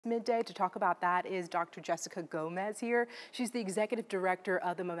Midday to talk about that is Dr. Jessica Gomez here. She's the Executive Director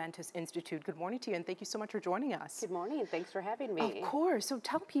of the Momentous Institute. Good morning to you, and thank you so much for joining us. Good morning, thanks for having me. Of course. So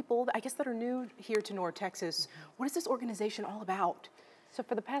tell people, I guess, that are new here to North Texas, what is this organization all about? So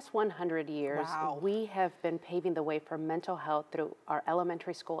for the past 100 years, we have been paving the way for mental health through our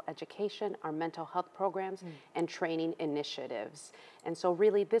elementary school education, our mental health programs, and training initiatives. And so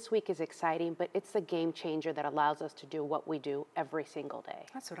really this week is exciting, but it's the game changer that allows us to do what we do every single day.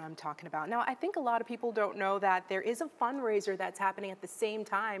 That's what I'm talking about. Now, I think a lot of people don't know that there is a fundraiser that's happening at the same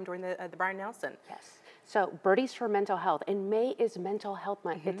time during the Byron Nelson. Yes. So Birdies for Mental Health, and May is Mental Health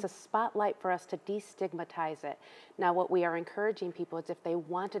Month. It's a spotlight for us to destigmatize it. Now what we are encouraging people is if they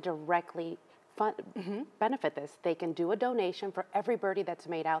want to directly benefit this, they can do a donation for every birdie that's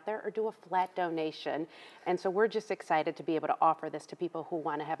made out there or do a flat donation. And so we're just excited to be able to offer this to people who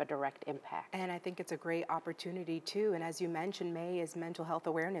want to have a direct impact. And I think it's a great opportunity too. And as you mentioned, May is Mental Health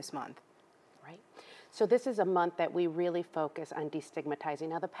Awareness Month. Right. So this is a month that we really focus on destigmatizing.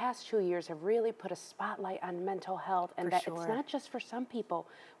 Now the past 2 years have really put a spotlight on mental health, and it's not just for some people.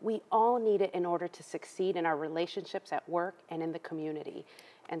 We all need it in order to succeed in our relationships at work and in the community.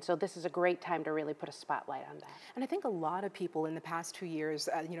 And so this is a great time to really put a spotlight on that. And I think a lot of people in the past 2 years,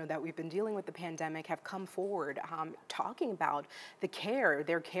 that we've been dealing with the pandemic have come forward talking about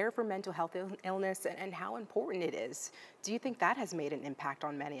their care for mental health illness and how important it is. Do you think that has made an impact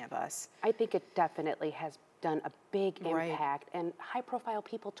on many of us? I think it definitely has done a big impact, and high-profile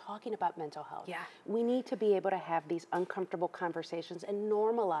people talking about mental health. Yeah. We need to be able to have these uncomfortable conversations and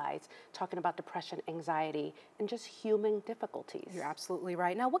normalize talking about depression, anxiety, and just human difficulties. You're absolutely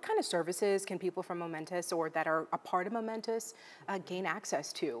right. Now, what kind of services can people from Momentous or that are a part of Momentous gain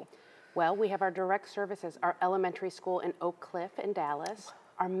access to? Well, we have our direct services, our elementary school in Oak Cliff in Dallas,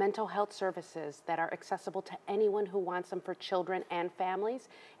 our mental health services that are accessible to anyone who wants them for children and families,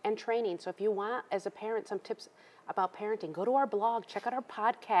 and training. So if you want, as a parent, some tips about parenting, go to our blog, check out our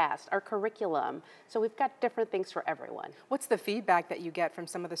podcast, our curriculum. So we've got different things for everyone. What's the feedback that you get from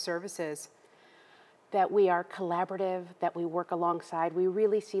some of the services? That we are collaborative, that we work alongside. We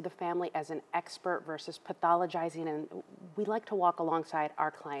really see the family as an expert versus pathologizing, and we like to walk alongside our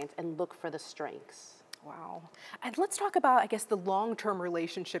clients and look for the strengths. Wow. And let's talk about, I guess, the long-term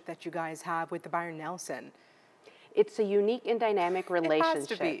relationship that you guys have with the Byron Nelson. It's a unique and dynamic relationship. It has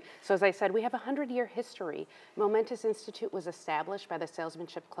to be. So as I said, we have a 100-year history. Momentous Institute was established by the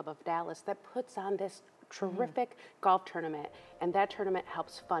Salesmanship Club of Dallas that puts on this terrific golf tournament, and that tournament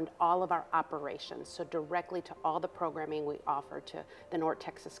helps fund all of our operations, so directly to all the programming we offer to the North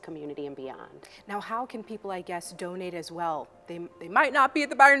Texas community and beyond. Now, how can people, I guess, donate as well? They might not be at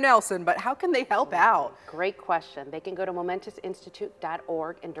the Byron Nelson, but how can they help out? Great question. They can go to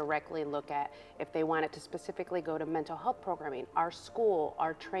momentusinstitute.org and directly look at if they wanted to specifically go to mental health programming, our school,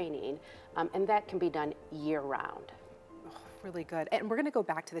 our training, and that can be done year-round. Really good. And we're going to go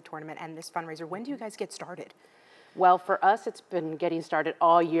back to the tournament and this fundraiser. When do you guys get started? Well, for us, it's been getting started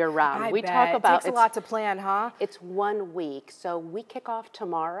all year round. I bet. It takes a lot to plan, huh? It's 1 week. So we kick off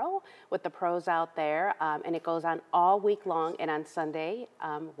tomorrow with the pros out there, and it goes on all week long. And on Sunday,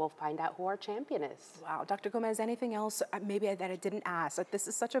 we'll find out who our champion is. Wow. Dr. Gomez, anything else maybe that I didn't ask? Like, this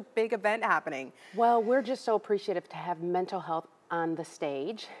is such a big event happening. Well, we're just so appreciative to have mental health on the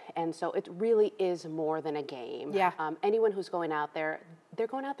stage, and so it really is more than a game. Yeah. Anyone who's going out there, they're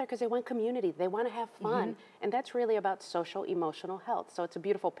going out there because they want community, they want to have fun, and that's really about social, emotional health. So it's a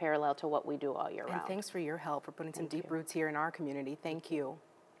beautiful parallel to what we do all year round. And thanks for your help, for putting some deep roots here in our community. Thank you.